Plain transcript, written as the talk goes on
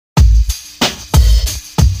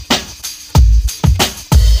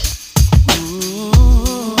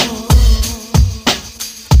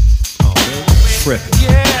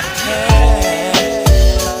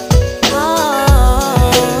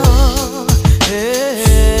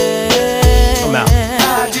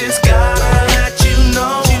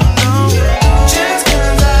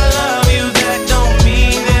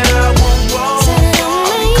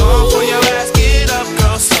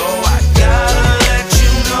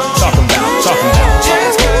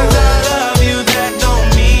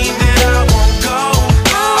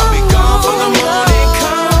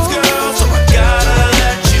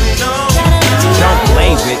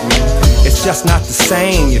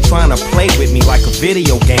a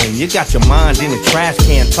video game. You got your mind in the trash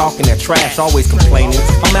can, talking that trash, always complaining.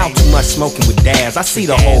 I'm out too much smoking with Daz, I see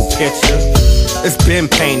the whole picture. It's been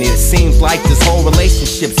painted, it seems like this whole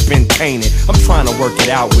relationship's been tainted. I'm trying to work it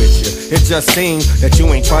out with you. It just seems that you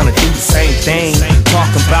ain't trying to do the same thing.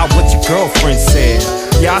 Talking about what your girlfriend said.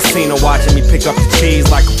 Yeah, I seen her watching me pick up the cheese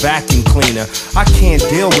like a vacuum cleaner. I can't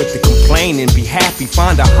deal with the complaining. Be happy,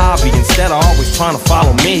 find a hobby instead of always trying to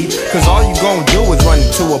follow me. Cause all you gon' do is run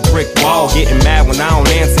into a brick wall. Getting mad when I don't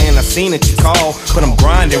answer and I seen that you call. But I'm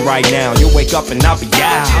grinding right now, you'll wake up and I'll be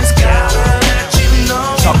out. Just gotta let you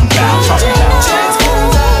know. Talking about. Just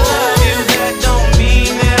 'cause I love you, that don't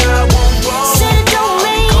mean that I won't roll. I'll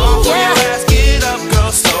come for your ass, get up,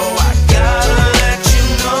 girl, so I gotta let you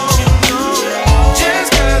know.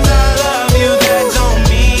 Just 'cause I love you, that don't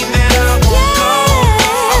mean that I won't go.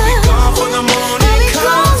 I'll be gone for the morning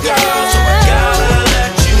comes, girl, so I gotta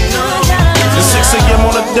let you know. It's 6 a.m.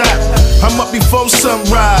 on the dot, I'm up before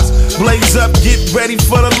sunrise. Blaze up, get ready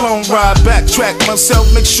for the long ride. Backtrack myself,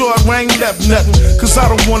 make sure I ain't left nothing. Cause I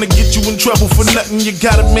don't wanna get you in trouble for nothing. You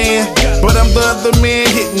got a man, but I'm the other man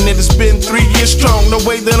hitting it. It's been 3 years strong, no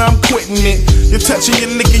way that I'm quitting it. You're touching, you're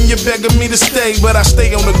licking, you're begging me to stay, but I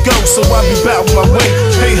stay on the go, so I be bout my way.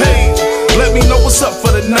 Hey, hey, let me know what's up for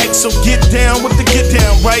the night. So get down with the get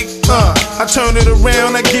down, right? I turn it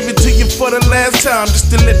around, I give it to you for the last time, just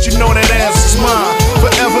to let you know that ass is mine.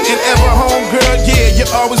 Forever and ever, home girl, yeah,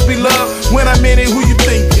 you'll always be loved. When I'm in it, who you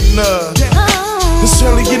thinking of? It's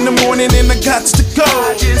early in the morning and I got to go.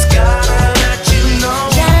 I just gotta let you know.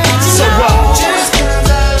 So what? Just 'cause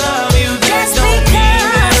I love you, that don't mean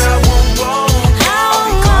that I won't roll. I'll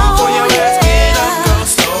be gone for your ass, get up, girl,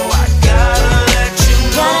 so I gotta let you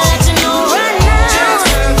know. Just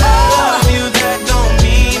 'cause I love you, that don't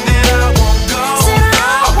mean that I won't go.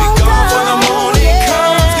 I'll be gone for the morning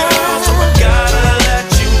comes, girl, so I gotta let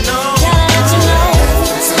you know.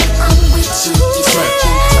 I'm with you, you say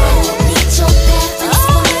I don't need your bad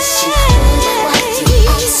information. Why do you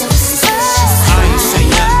act so suspicious? I ain't say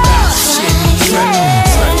nothing about shit.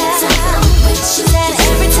 I'm with you,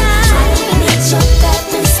 every time I need your bad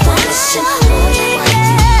information.